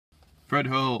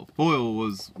Hoyle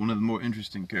was one of the more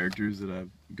interesting characters that I've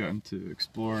gotten to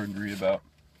explore and read about.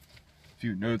 A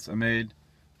few notes I made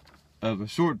of a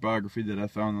short biography that I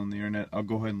found on the internet. I'll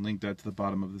go ahead and link that to the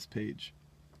bottom of this page.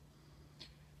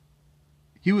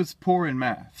 He was poor in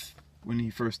math when he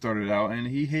first started out, and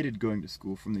he hated going to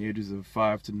school from the ages of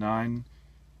 5 to 9.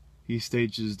 He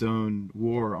staged his own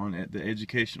war on it, the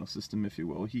educational system, if you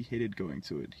will. He hated going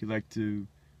to it. He liked to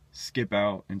skip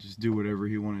out and just do whatever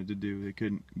he wanted to do. They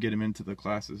couldn't get him into the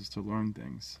classes to learn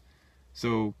things.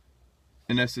 So,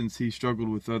 in essence, he struggled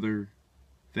with other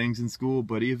things in school,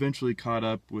 but he eventually caught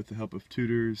up with the help of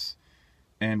tutors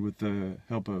and with the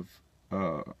help of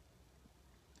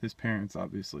his parents,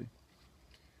 obviously.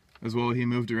 As well, he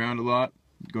moved around a lot,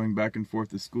 going back and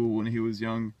forth to school when he was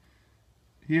young.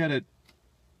 He had it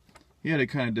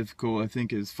kind of difficult. I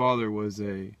think his father was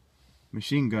a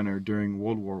machine gunner during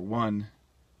World War I,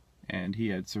 and he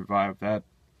had survived that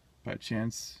by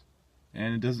chance.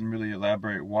 And it doesn't really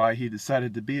elaborate why he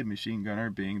decided to be a machine gunner,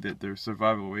 being that their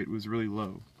survival rate was really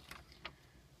low.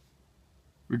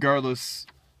 Regardless,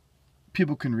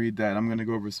 people can read that. I'm going to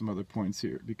go over some other points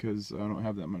here because I don't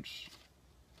have that much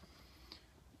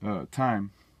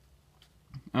time.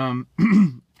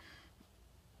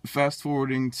 Fast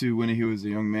forwarding to when he was a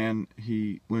young man,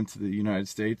 he went to the United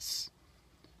States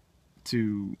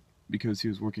because he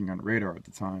was working on radar at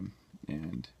the time,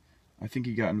 and I think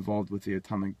he got involved with the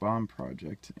atomic bomb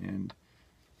project, and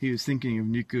he was thinking of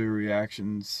nuclear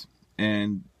reactions,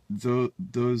 and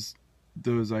those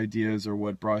ideas are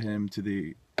what brought him to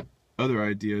the other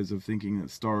ideas of thinking that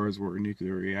stars were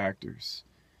nuclear reactors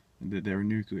and that they were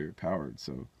nuclear powered.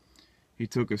 So he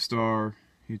took a star,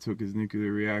 he took his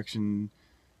nuclear reaction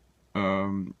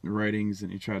writings,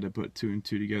 and he tried to put 2 and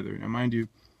 2 together. Now, mind you,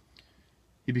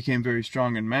 he became very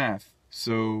strong in math,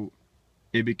 so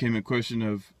it became a question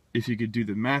of if he could do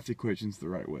the math equations the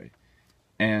right way.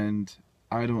 And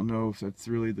I don't know if that's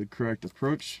really the correct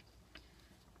approach,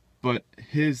 but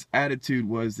his attitude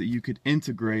was that you could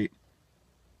integrate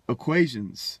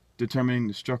equations determining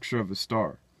the structure of a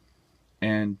star,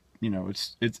 and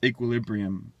its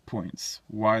equilibrium points,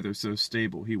 why they're so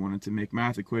stable. He wanted to make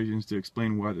math equations to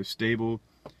explain why they're stable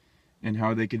and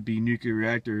how they could be nuclear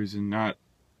reactors and not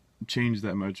change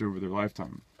that much over their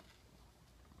lifetime.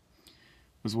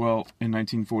 As well, in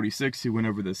 1946, he went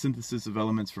over the synthesis of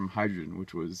elements from hydrogen,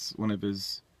 which was one of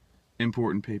his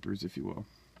important papers, if you will.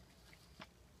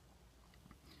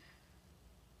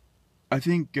 I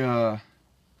think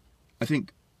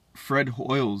Fred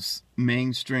Hoyle's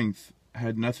main strength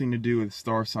had nothing to do with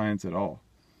star science at all.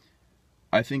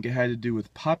 I think it had to do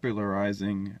with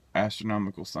popularizing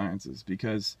astronomical sciences,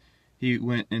 because he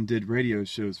went and did radio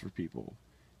shows for people.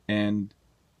 And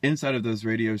inside of those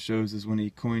radio shows is when he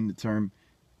coined the term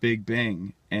Big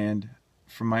Bang. And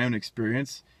from my own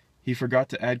experience, he forgot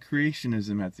to add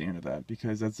creationism at the end of that,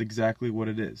 because that's exactly what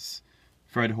it is.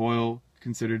 Fred Hoyle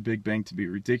considered Big Bang to be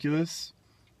ridiculous.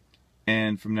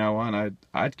 And from now on,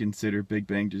 I'd consider Big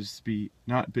Bang to just be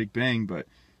not Big Bang, but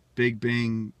Big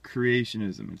Bang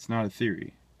creationism. It's not a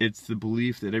theory. It's the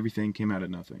belief that everything came out of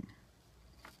nothing,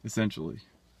 essentially.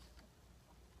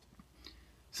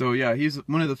 So yeah, he's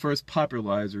one of the first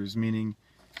popularizers, meaning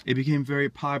it became very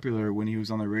popular when he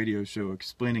was on the radio show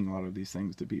explaining a lot of these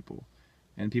things to people,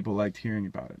 and people liked hearing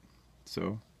about it.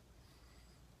 So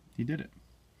he did it.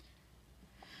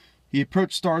 He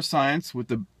approached star science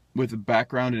with a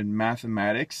background in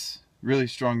mathematics, really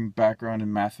strong background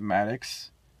in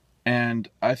mathematics. And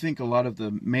I think a lot of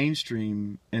the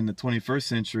mainstream in the 21st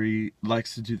century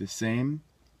likes to do the same,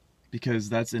 because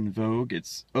that's in vogue.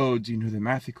 It's, oh, do you know the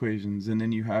math equations? And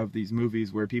then you have these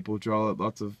movies where people draw up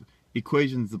lots of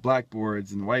equations, the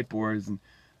blackboards and whiteboards, and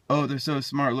oh, they're so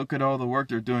smart, look at all the work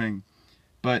they're doing.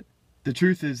 But the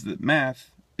truth is that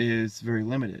math is very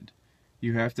limited.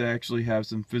 You have to actually have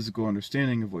some physical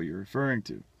understanding of what you're referring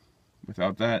to.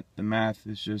 Without that, the math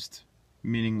is just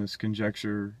meaningless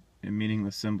conjecture and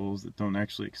meaningless symbols that don't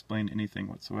actually explain anything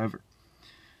whatsoever.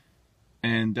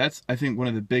 And that's, I think, one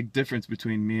of the big differences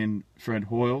between me and Fred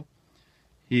Hoyle.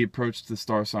 He approached the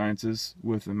star sciences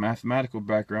with a mathematical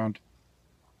background.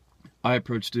 I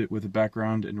approached it with a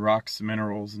background in rocks,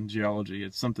 minerals, and geology.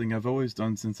 It's something I've always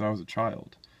done since I was a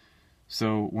child.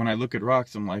 So when I look at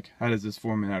rocks, I'm like, how does this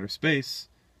form in outer space?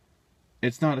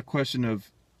 It's not a question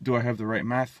of, do I have the right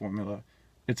math formula?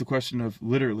 It's a question of,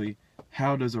 literally,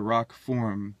 how does a rock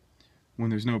form when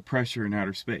there's no pressure in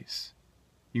outer space?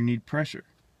 You need pressure.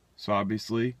 So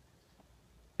obviously,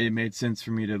 it made sense for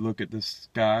me to look at the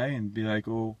sky and be like,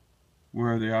 oh,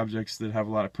 where are the objects that have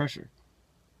a lot of pressure?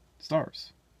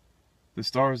 Stars. The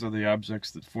stars are the objects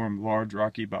that form large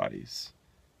rocky bodies.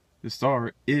 The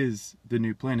star is the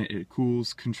new planet. It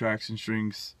cools, contracts, and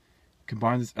shrinks,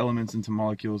 combines its elements into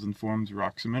molecules, and forms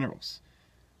rocks and minerals.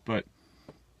 But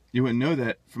you wouldn't know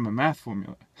that from a math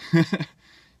formula.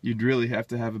 You'd really have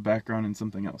to have a background in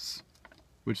something else.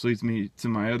 Which leads me to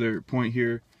my other point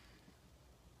here.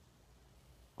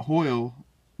 Hoyle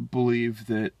believed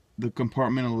that the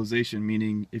compartmentalization,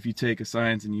 meaning if you take a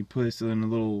science and you place it in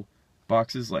little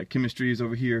boxes, like chemistry is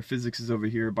over here, physics is over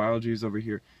here, biology is over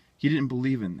here, he didn't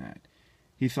believe in that.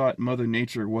 He thought Mother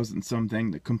Nature wasn't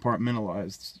something that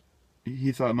compartmentalized.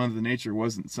 He thought Mother Nature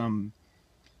wasn't some,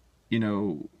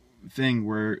 thing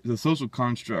where the social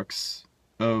constructs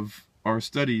of our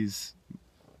studies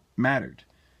mattered.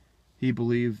 He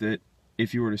believed that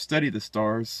if you were to study the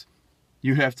stars,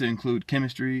 you'd have to include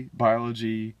chemistry,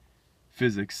 biology,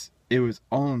 physics. It was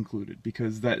all included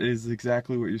because that is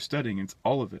exactly what you're studying. It's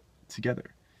all of it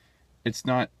together. It's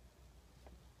not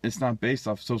based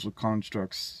off social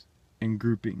constructs and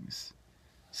groupings.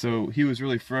 So he was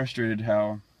really frustrated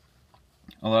how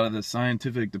a lot of the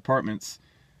scientific departments,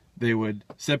 they would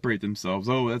separate themselves.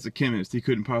 Oh, that's a chemist. He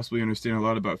couldn't possibly understand a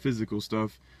lot about physical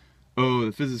stuff. Oh,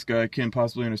 the physics guy can't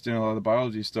possibly understand a lot of the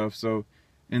biology stuff. So,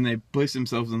 and they place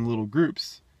themselves in little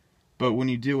groups. But when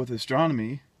you deal with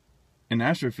astronomy and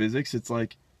astrophysics, it's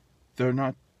like they're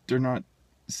not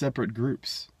separate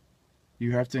groups.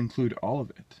 You have to include all of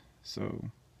it. So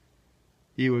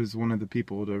he was one of the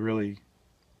people to really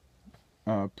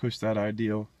push that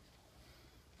ideal.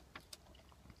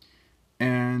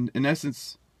 And in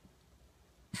essence,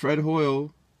 Fred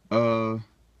Hoyle,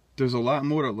 there's a lot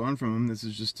more to learn from him. This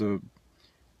is just a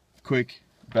quick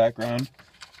background.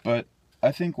 But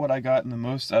I think what I got the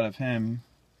most out of him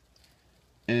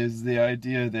is the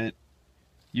idea that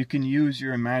you can use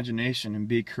your imagination and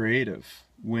be creative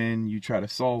when you try to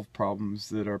solve problems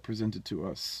that are presented to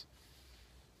us.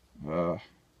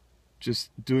 Just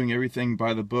doing everything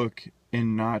by the book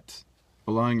and not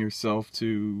allowing yourself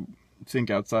to think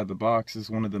outside the box is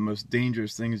one of the most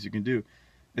dangerous things you can do.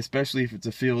 Especially if it's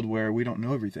a field where we don't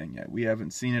know everything yet. We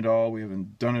haven't seen it all, we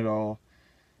haven't done it all.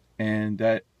 And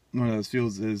that one of those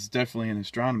fields is definitely in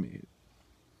astronomy.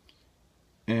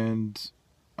 And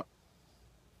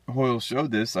Hoyle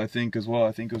showed this, I think, as well.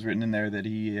 I think it was written in there that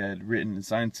he had written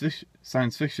science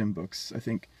fiction books. I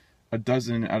think a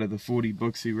dozen out of the 40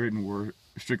 books he written were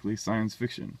strictly science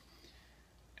fiction.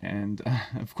 And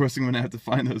of course I'm going to have to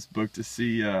find those books to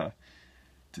see a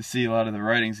lot of the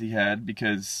writings he had,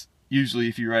 because usually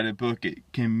if you write a book, it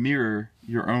can mirror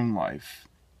your own life,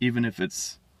 even if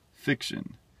it's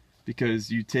fiction,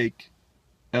 because you take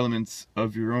elements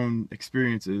of your own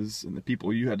experiences and the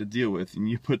people you had to deal with and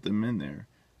you put them in there,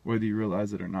 whether you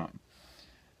realize it or not.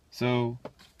 So,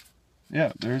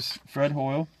 yeah, there's Fred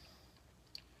Hoyle,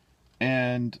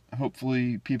 and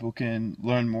hopefully people can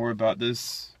learn more about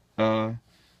this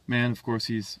man. Of course,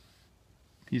 he's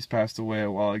passed away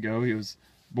a while ago. He was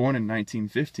born in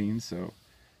 1915, so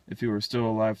if he were still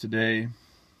alive today,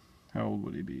 how old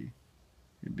would he be?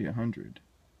 He'd be 100.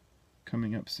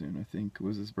 Coming up soon, I think.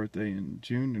 Was his birthday in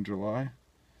June or July?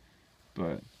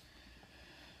 But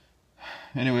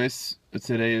anyways,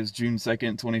 today is June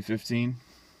 2nd, 2015.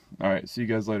 Alright, see you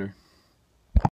guys later.